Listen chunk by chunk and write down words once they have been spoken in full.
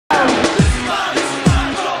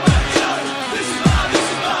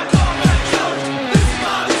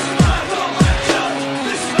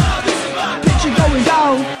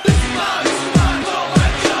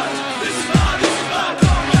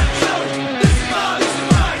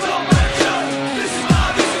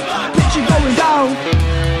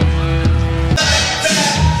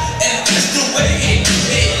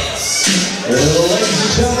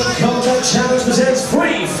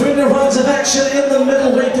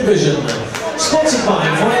division, sponsored by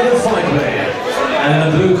Vinyl Fibre. And in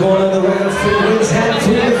the blue corner, the referee wins hand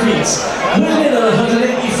 3 defeats, winning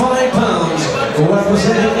 £185 for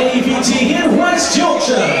representing AVT in West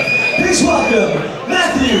Yorkshire. Please welcome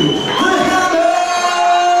Matthew the Hammer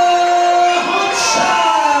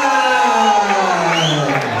Hodgson.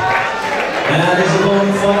 And he's a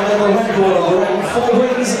lone fighter, the record of the record 4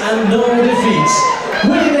 wins and no defeats,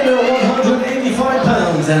 winning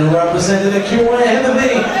 £185 and representing the QA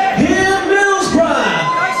Heavy here in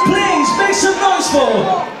Middlesbrough. Please make some noise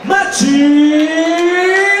for Matty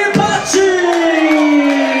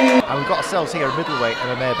Batty. And we've got ourselves here a middleweight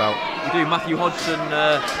MMA bout. We do. Matthew Hodgson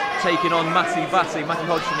taking on Matty Batty. Matty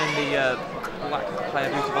Hodgson in the black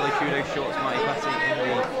Hayabusa Valley Judo shorts, Matty Batty in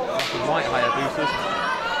the white Hayabusas.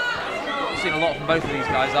 Seen a lot from both of these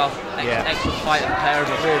guys. Excellent fight and pair of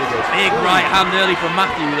them. Really good. Big right hand early from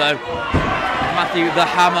Matthew though. Matthew the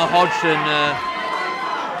Hammer Hodgson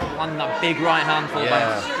landing that big right hand followed by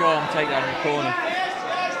a strong takedown in the corner.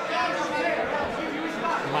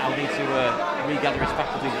 He might need to regather his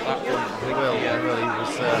faculties at that point. He will. He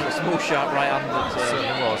was a small sharp right hand that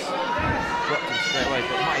certainly was. Dropped him straight away.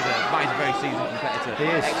 But Matty's a very seasoned competitor. He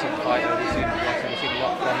is. Excellent fighter. We've seen a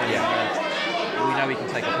lot from him. We know he can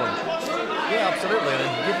take a punch. Yeah, absolutely,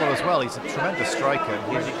 and good one as well. He's a tremendous striker.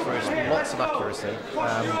 Music throws lots of accuracy.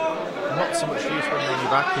 Not so much use when you're on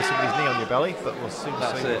your back, pissing his knee on your belly, but we'll soon see.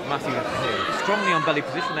 That's it. Matthew strongly on belly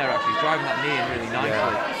position there. Actually, he's driving that knee in really nicely.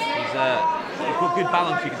 Yeah. He's got good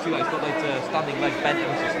balance. You can see that he's got those standing legs bent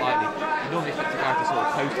ever so slightly. You normally expect a guy to sort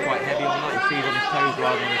of post quite heavy on that. You see he's on his toes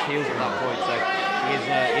rather than his heels at that point. So he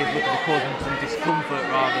is looking to cause him some discomfort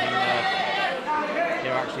rather than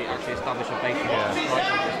actually establish a base for strike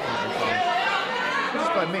at this point in time.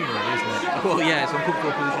 It's quite mean, really, isn't it? Well, yeah, it's an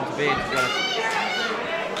uncomfortable position to be in, to be honest.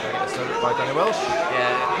 By Danny Welsh.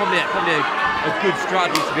 Yeah, probably a good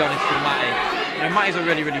strategy, to be honest, from Matty. You know, Matty's a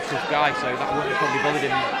really tough guy, so that wouldn't have probably bothered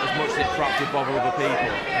him as much as it perhaps would bother other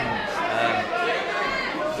people.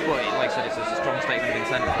 But like I said, it's a strong statement of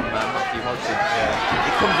intent from Matthew Hodgson. Yeah.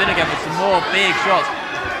 He comes in again with some more big shots,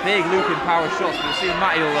 big looping power shots. But you see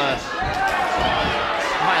Matty will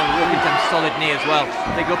look into them solid knee as well.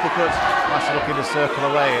 Big uppercuts. Matty looking to circle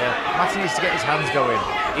away. Matty needs to get his hands going.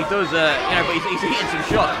 He does, you know, but he's hitting some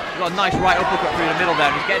shots. He's got a nice right uppercut through the middle there.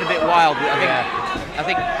 And he's getting a bit wild. I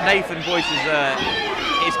think Nathan Boyce is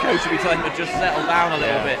his coach will be telling him to just settle down a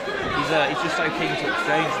little bit. He's just so keen to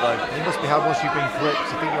exchange though. It must be how much you've been flipped.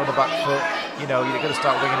 I think you're on the back foot. You know, you're going to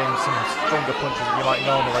start winging in some stronger punches than you might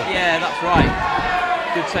normally. Yeah, that's right.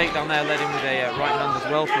 Good takedown there, led in with a right hand as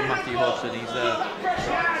well from Matthew Hodgson. He's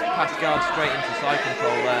passed guard straight into side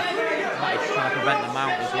control there. Matty's trying to prevent the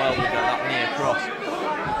mount as well with that knee across.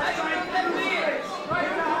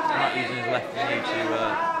 Matt using his left knee to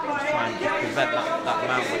just try and prevent that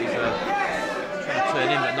mount, but he's trying to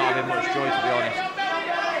turn in but not having much joy, to be honest.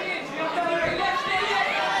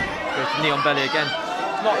 Goes to knee on belly again.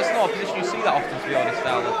 It's not a position you see that often, to be honest,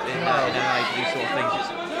 Al, in MMA for these sort of things.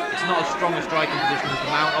 It's not as strong a striking position as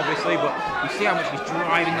the mount, obviously, but you see how much he's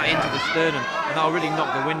driving that into the sternum, and that'll really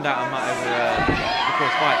knock the wind out of Matt over the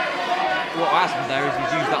course fight. What happened there is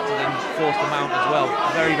he's used that to then force the mount as well.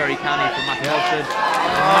 Very canny from Matty Hodgson.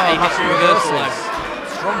 Matty missed the reversal there.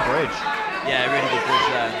 Strong bridge. Yeah, really good bridge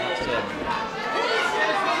there.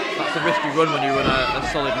 That's a risky run when you run a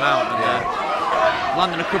solid mount. And,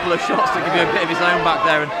 landing a couple of shots to give you a bit of his own back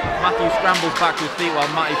there, and Matthew scrambles back to his feet while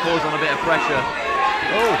Matty pours on a bit of pressure.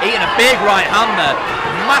 Eating a big right hand there,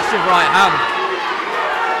 massive right hand.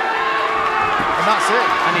 And that's it.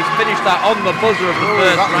 And he's finished that on the buzzer of the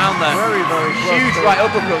first round there. Very close. Huge right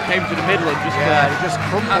uppercut came to the middle and just he just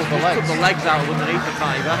crumpled the legs. Took the legs out underneath the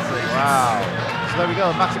Matty Batty. Wow. So there we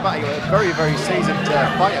go, Matty Batty, a very seasoned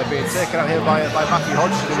fighter being taken out here by Matthew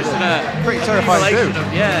Hodgson. Just pretty terrifying dude.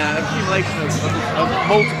 Accumulation of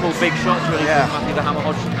multiple big shots really from Matthew the Hammer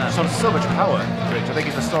Hodgson there. So much power, which I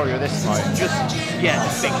think is the story of this fight. Just big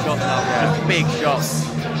shots now, just big shots.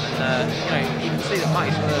 You can see that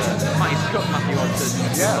Matty's cut Matthew Hodgson.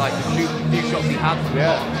 Like the few shots he had from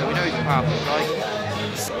the bottom, so we know he's a powerful striker.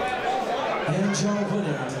 And your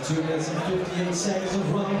winner after 2 minutes and 58 seconds of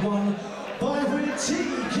round 1 by way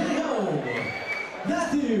TKO,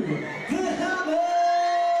 Matthew the Hammer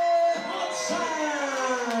Hodgson.